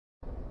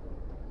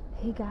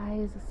Hey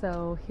guys,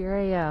 so here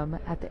I am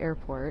at the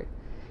airport,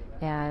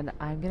 and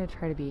I'm gonna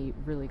try to be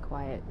really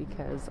quiet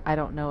because I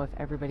don't know if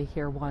everybody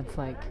here wants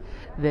like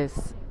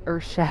this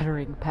earth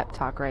shattering pep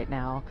talk right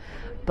now,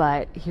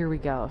 but here we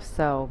go.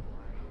 So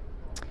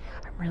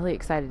I'm really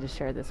excited to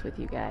share this with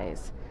you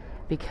guys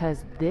because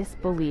is this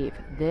belief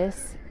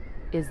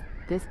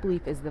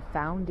is the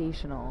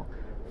foundational,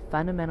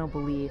 fundamental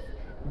belief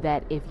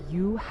that if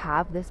you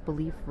have this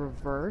belief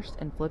reversed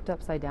and flipped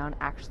upside down,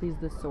 actually is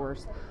the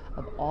source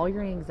of all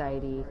your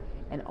anxiety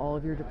and all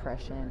of your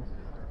depression,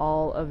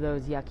 all of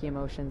those yucky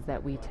emotions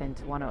that we tend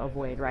to want to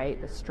avoid, right?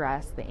 The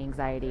stress, the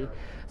anxiety.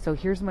 So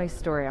here's my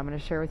story. I'm going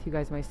to share with you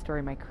guys my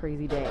story, my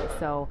crazy day.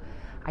 So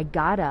I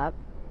got up,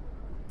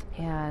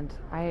 and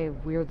I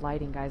have weird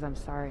lighting, guys. I'm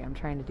sorry. I'm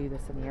trying to do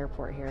this in the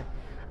airport here.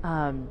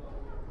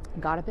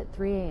 Got up at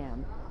 3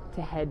 a.m.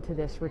 to head to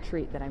this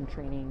retreat that I'm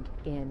training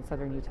in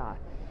southern Utah.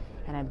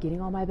 And I'm getting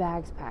all my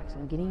bags packed.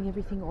 I'm getting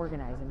everything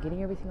organized. I'm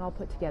getting everything all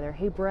put together.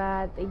 Hey,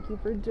 Brad, thank you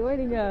for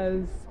joining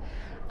us.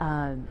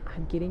 I'm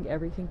getting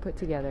everything put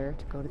together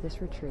to go to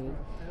this retreat.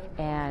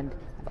 And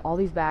I have all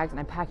these bags, and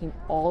I'm packing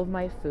all of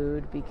my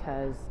food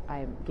because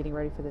I'm getting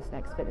ready for this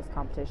next fitness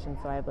competition.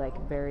 So I have like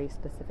very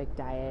specific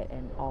diet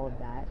and all of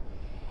that.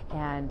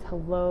 And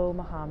hello,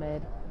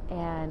 Muhammad.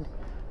 And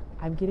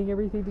I'm getting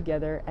everything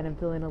together, and I'm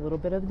feeling a little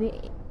bit of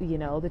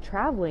the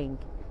traveling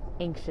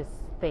anxious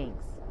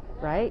things,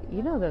 right?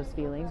 You know those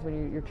feelings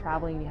when you're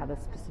traveling, you have a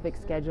specific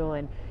schedule,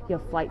 and you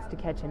have flights to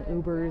catch and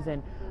Ubers,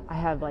 and I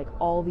have like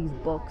all these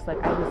books.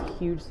 Like I have this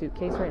huge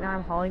suitcase right now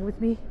I'm hauling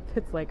with me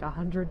that's like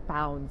 100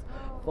 pounds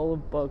full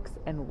of books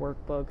and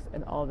workbooks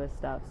and all this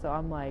stuff. So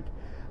I'm like,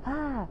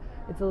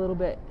 it's a little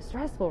bit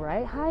stressful,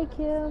 right? Hi,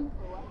 Kim.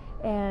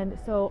 And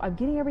so I'm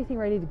getting everything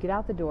ready to get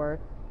out the door.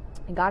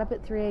 I got up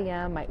at 3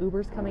 a.m. My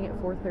Uber's coming at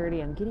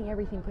 4:30. I'm getting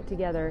everything put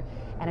together,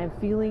 and I'm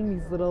feeling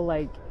these little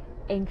like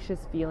anxious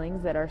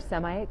feelings that are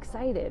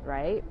semi-excited,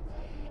 right?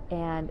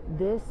 And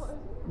this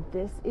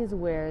is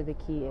where the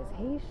key is.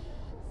 Hey,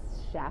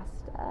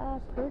 Shasta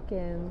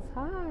Perkins,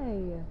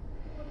 hi.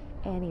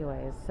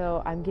 Anyways,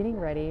 so I'm getting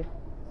ready,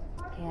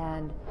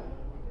 and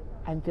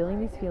I'm feeling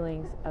these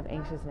feelings of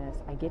anxiousness.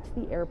 I get to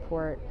the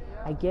airport,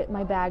 I get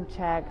my bag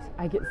checked,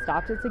 I get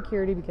stopped at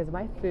security because of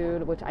my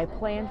food, which I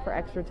planned for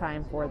extra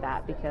time for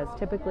that, because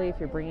typically if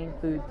you're bringing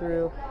food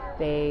through,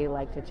 they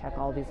like to check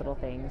all these little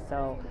things.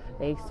 So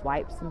they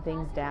swiped some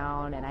things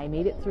down, and I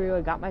made it through.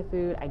 I got my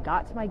food, I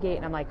got to my gate,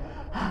 and I'm like,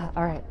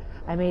 all right,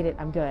 I made it,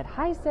 I'm good.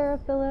 Hi, Sarah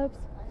Phillips.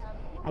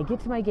 I get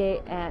to my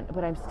gate,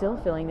 but I'm still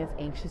feeling this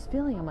anxious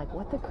feeling. I'm like,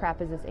 what the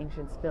crap is this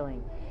anxious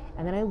feeling?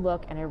 And then I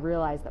look and I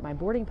realize that my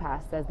boarding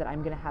pass says that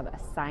I'm going to have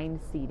assigned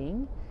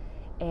seating,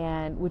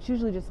 and which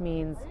usually just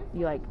means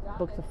you like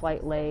booked the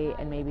flight late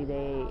and maybe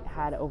they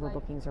had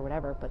overbookings or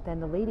whatever. But then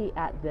the lady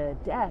at the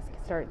desk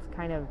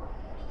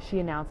she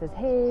announces,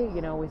 hey,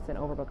 with an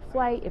overbooked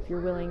flight, if you're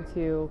willing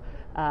to,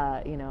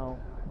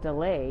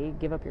 delay,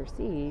 give up your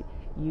seat,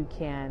 you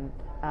can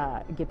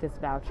get this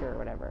voucher or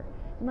whatever.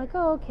 I'm like,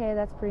 oh, okay,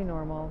 that's pretty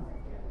normal.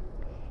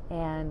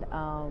 And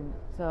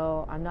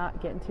so I'm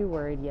not getting too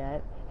worried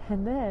yet.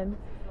 And then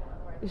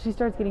she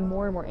starts getting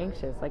more and more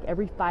anxious. Like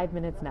every 5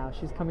 minutes now,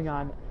 she's coming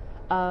on.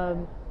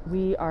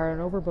 We are an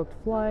overbooked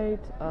flight.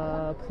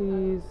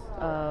 Please,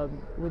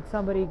 would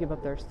somebody give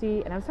up their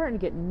seat? And I'm starting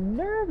to get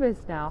nervous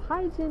now.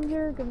 Hi,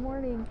 Ginger. Good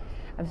morning.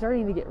 I'm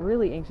starting to get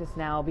really anxious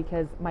now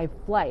because my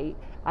flight,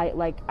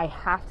 I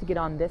have to get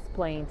on this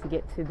plane to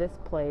get to this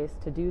place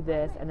to do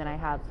this, and then I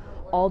have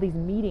all these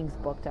meetings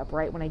booked up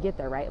right when I get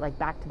there, right? Like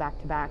back to back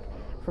to back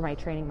for my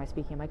training, my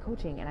speaking, my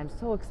coaching, and I'm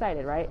so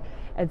excited, right?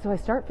 And so I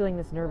start feeling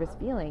this nervous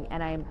feeling,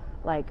 and I'm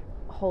like,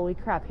 holy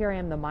crap, here I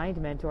am, the mind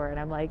mentor, and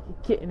I'm like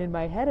getting in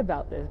my head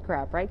about this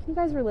crap, right? Can you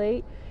guys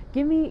relate?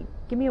 Give me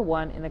a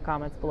 1 in the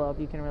comments below if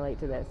you can relate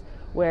to this,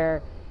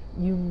 where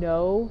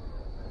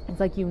it's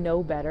like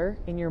better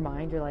in your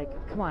mind. You're like,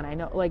 come on, I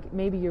know, like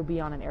maybe you'll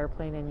be on an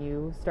airplane and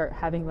you start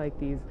having like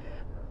these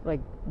like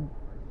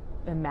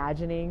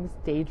imaginings,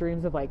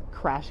 daydreams of like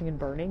crashing and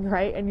burning,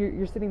 right? And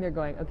you're sitting there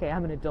going, okay,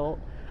 I'm an adult,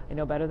 I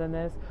know better than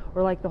this.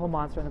 Or like the whole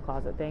monster in the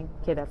closet thing.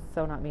 Okay, that's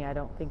so not me. I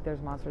don't think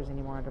there's monsters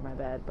anymore under my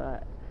bed,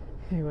 but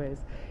anyways,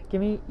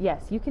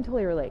 yes, you can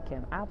totally relate,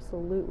 Kim.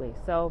 Absolutely.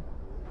 So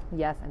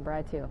yes, and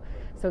Brad too.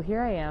 So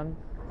here I am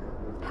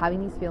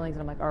having these feelings,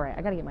 and I'm like, all right,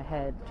 I got to get my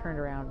head turned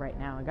around right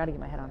now. I got to get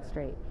my head on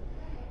straight.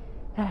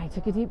 And I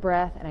took a deep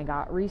breath, and I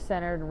got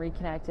recentered and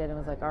reconnected, and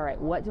was like, all right,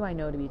 what do I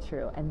know to be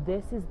true? And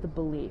this is the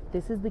belief.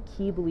 This is the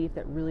key belief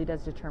that really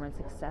does determine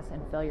success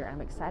and failure. And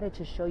I'm excited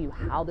to show you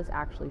how this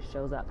actually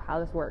shows up, how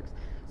this works.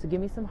 So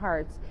give me some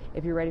hearts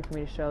if you're ready for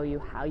me to show you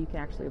how you can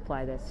actually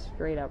apply this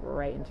straight up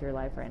right into your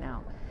life right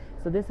now.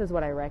 So this is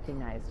what I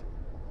recognized.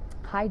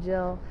 Hi,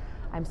 Jill.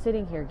 I'm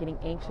sitting here getting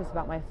anxious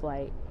about my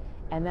flight,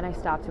 and then I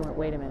stopped and went,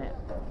 wait a minute.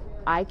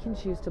 I can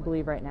choose to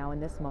believe right now in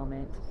this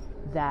moment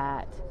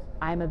that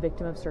I'm a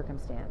victim of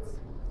circumstance,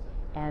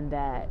 and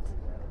that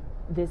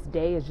this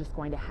day is just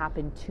going to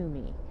happen to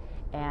me,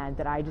 and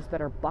that I just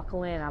better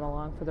buckle in, I'm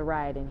along for the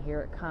ride, and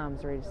here it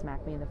comes, ready to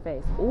smack me in the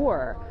face.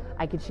 Or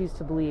I could choose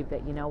to believe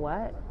that, you know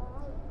what?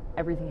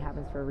 everything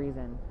happens for a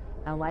reason.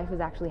 And life is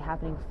actually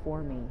happening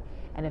for me.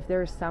 And if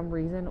there is some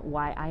reason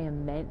why I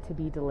am meant to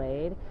be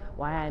delayed,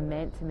 why I'm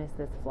meant to miss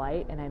this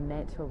flight, and I'm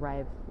meant to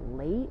arrive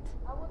late,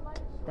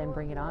 then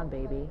bring it on,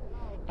 baby.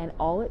 And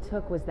all it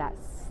took was that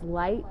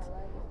slight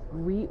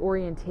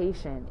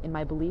reorientation in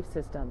my belief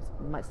systems,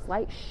 my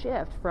slight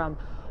shift from,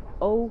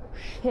 oh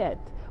shit,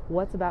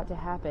 what's about to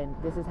happen?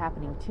 This is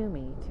happening to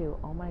me, to,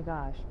 oh my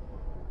gosh,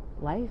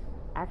 life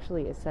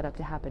actually is set up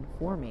to happen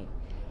for me.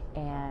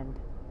 And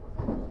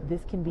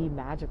this can be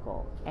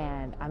magical.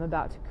 And I'm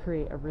about to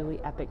create a really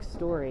epic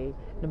story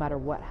no matter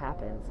what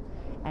happens.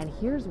 And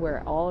here's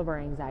where all of our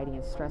anxiety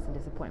and stress and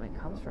disappointment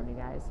comes from, you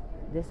guys.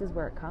 This is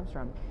where it comes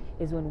from,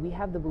 is when we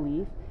have the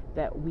belief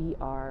that we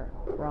are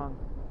wrong,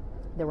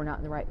 that we're not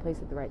in the right place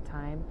at the right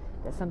time,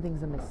 that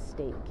something's a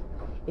mistake.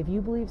 If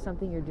you believe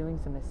something you're doing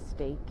is a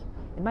mistake,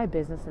 in my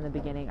business in the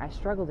beginning, I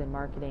struggled in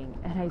marketing,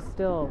 and I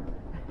still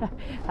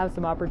have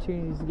some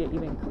opportunities to get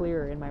even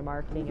clearer in my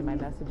marketing and my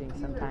messaging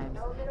sometimes.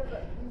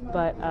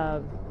 But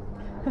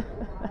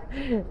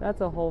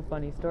that's a whole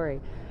funny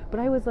story. But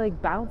I was like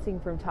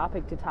bouncing from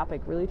topic to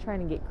topic, really trying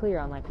to get clear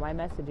on like my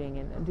messaging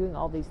and doing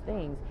all these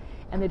things.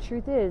 And the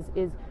truth is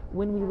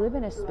when we live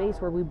in a space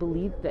where we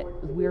believe that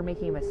we're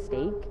making a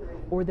mistake,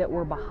 or that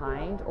we're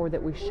behind, or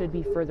that we should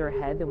be further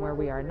ahead than where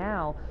we are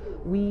now,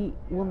 we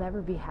will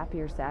never be happy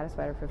or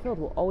satisfied or fulfilled.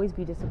 We'll always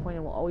be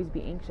disappointed. We'll always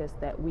be anxious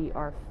that we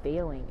are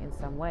failing in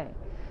some way.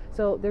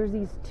 So there's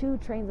these two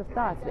trains of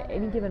thoughts that at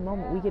any given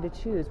moment we get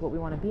to choose what we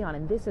want to be on.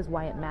 And this is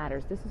why it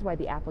matters. This is why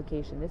the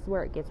application, this is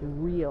where it gets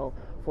real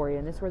for you.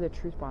 And this is where the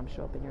truth bombs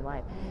show up in your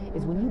life,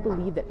 is when you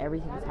believe that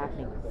everything is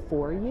happening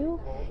for you,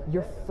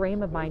 your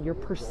frame of mind, your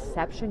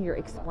perception, your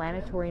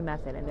explanatory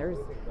method, and there's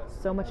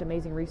so much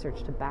amazing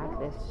research to back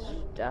this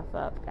stuff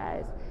up,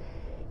 guys.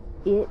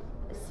 It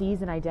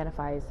sees and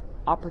identifies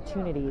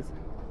opportunities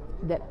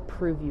that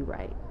prove you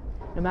right.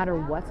 No matter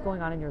what's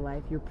going on in your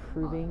life, you're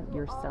proving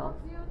yourself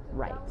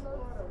right,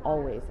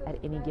 always, at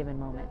any given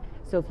moment.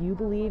 So if you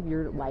believe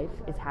your life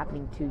is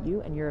happening to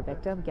you and you're a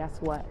victim, guess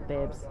what,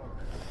 babes?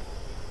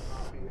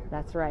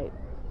 That's right.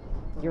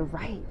 You're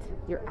right.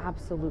 You're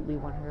absolutely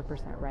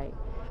 100% right.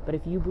 But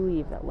if you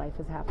believe that life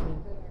is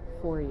happening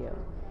for you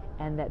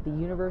and that the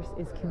universe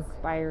is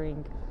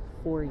conspiring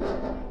for you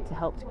to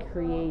help to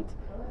create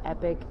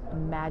epic,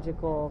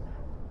 magical,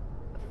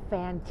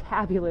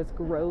 fantabulous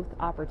growth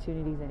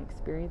opportunities and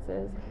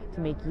experiences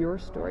to make your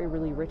story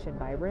really rich and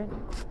vibrant,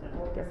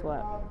 guess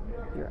what?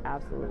 You're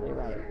absolutely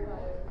right.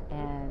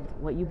 And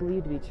what you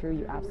believe to be true,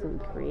 you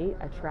absolutely create,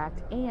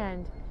 attract,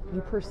 and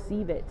you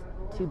perceive it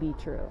to be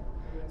true.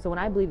 So when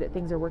I believe that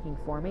things are working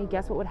for me,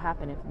 guess what would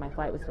happen if my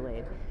flight was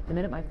delayed? The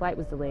minute my flight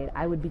was delayed,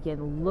 I would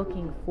begin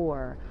looking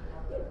for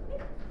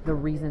the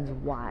reasons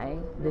why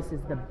this is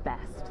the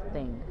best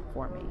thing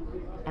for me.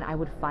 And I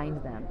would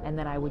find them, and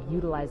then I would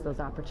utilize those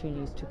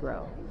opportunities to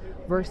grow.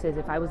 Versus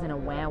if I was in a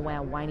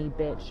whiny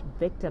bitch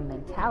victim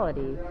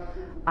mentality,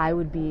 I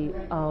would be,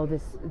 oh,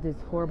 this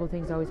horrible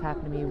thing's always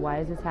happened to me. Why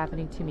is this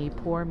happening to me?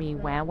 Poor me,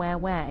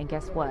 And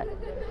guess what?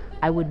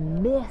 I would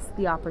miss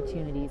the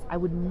opportunities. I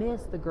would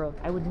miss the growth.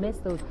 I would miss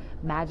those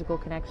magical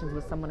connections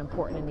with someone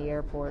important in the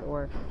airport,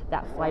 or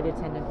that flight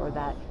attendant, or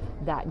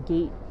that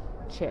gate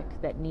chick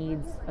that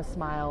needs a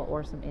smile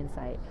or some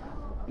insight.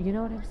 You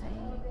know what I'm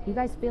saying? You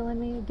guys feeling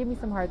me? Give me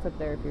some hearts up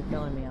there if you're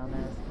feeling me on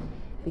this,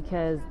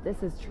 because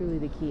this is truly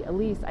the key.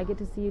 Elise, I get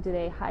to see you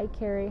today. Hi,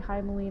 Carrie. Hi,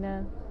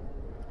 Melina.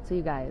 So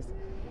you guys,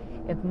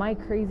 if my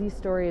crazy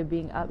story of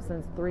being up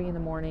since 3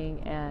 a.m.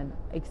 and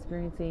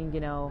experiencing,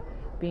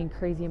 being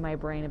crazy in my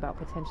brain about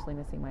potentially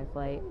missing my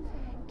flight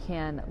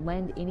can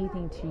lend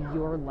anything to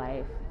your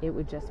life, it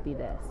would just be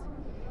this: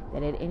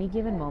 that at any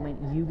given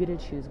moment, you get to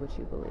choose what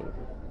you believe.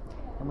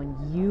 And when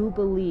you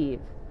believe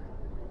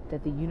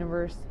that the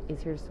universe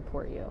is here to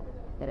support you,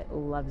 that it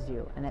loves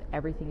you, and that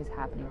everything is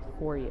happening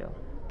for you,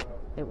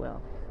 it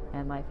will.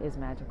 And life is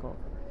magical.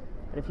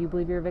 But if you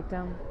believe you're a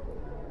victim,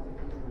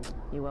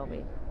 you will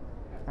be.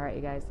 All right,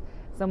 you guys.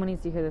 Someone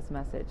needs to hear this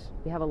message.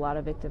 We have a lot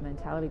of victim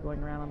mentality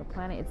going around on the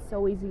planet. It's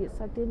so easy to get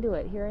sucked into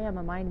it. Here I am,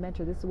 a mind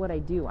mentor. This is what I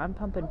do. I'm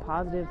pumping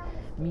positive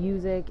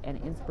music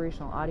and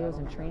inspirational audios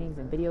and trainings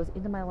and videos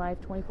into my life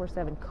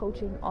 24/7,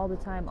 coaching all the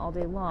time, all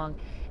day long.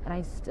 And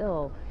I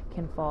still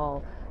can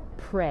fall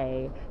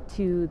prey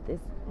to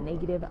this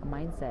negative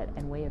mindset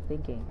and way of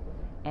thinking.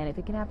 And if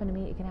it can happen to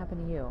me, it can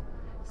happen to you.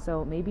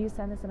 So maybe you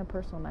send this in a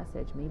personal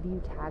message. Maybe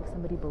you tag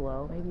somebody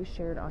below. Maybe you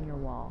share it on your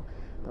wall.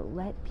 But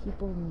let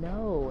people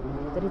know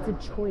that it's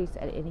a choice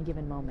at any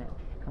given moment.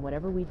 And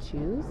whatever we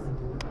choose,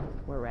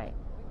 we're right.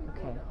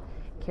 Okay.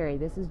 Carrie,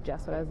 this is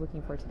just what I was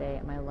looking for today.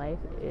 And my life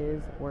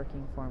is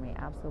working for me.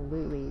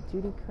 Absolutely.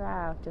 Judy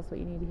Kraft, just what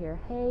you need to hear.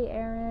 Hey,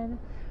 Aaron.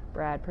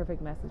 Brad,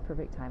 perfect message,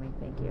 perfect timing.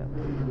 Thank you.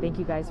 Thank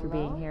you guys for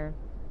being here.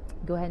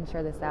 Go ahead and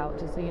share this out.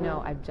 Just so you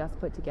know, I've just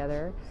put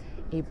together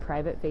a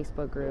private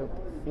Facebook group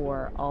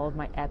for all of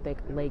my epic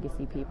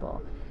legacy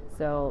people.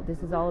 So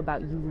this is all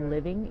about you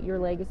living your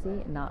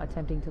legacy, not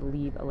attempting to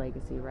leave a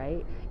legacy,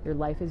 right? Your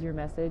life is your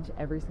message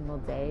every single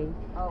day,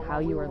 how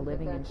you are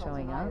living and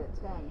showing up.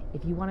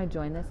 If you want to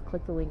join this,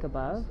 click the link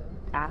above,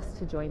 asked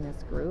to join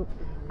this group,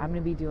 I'm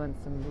going to be doing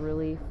some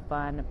really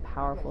fun,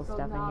 powerful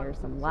stuff in here,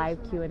 some live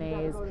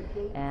Q&As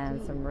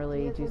and some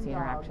really juicy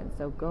interactions.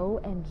 So go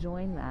and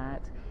join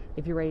that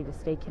if you're ready to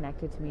stay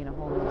connected to me in a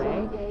whole new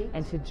way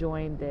and to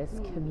join this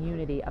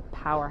community of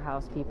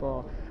powerhouse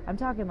people. I'm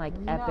talking like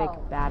epic,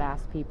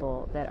 badass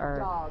people that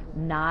are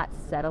not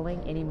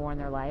settling anymore in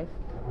their life.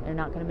 They're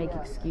not going to make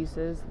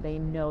excuses. They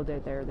know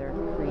that they're the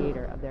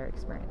creator of their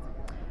experience.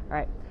 All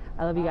right.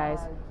 I love you guys.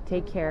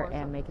 Take care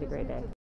and make it a great day.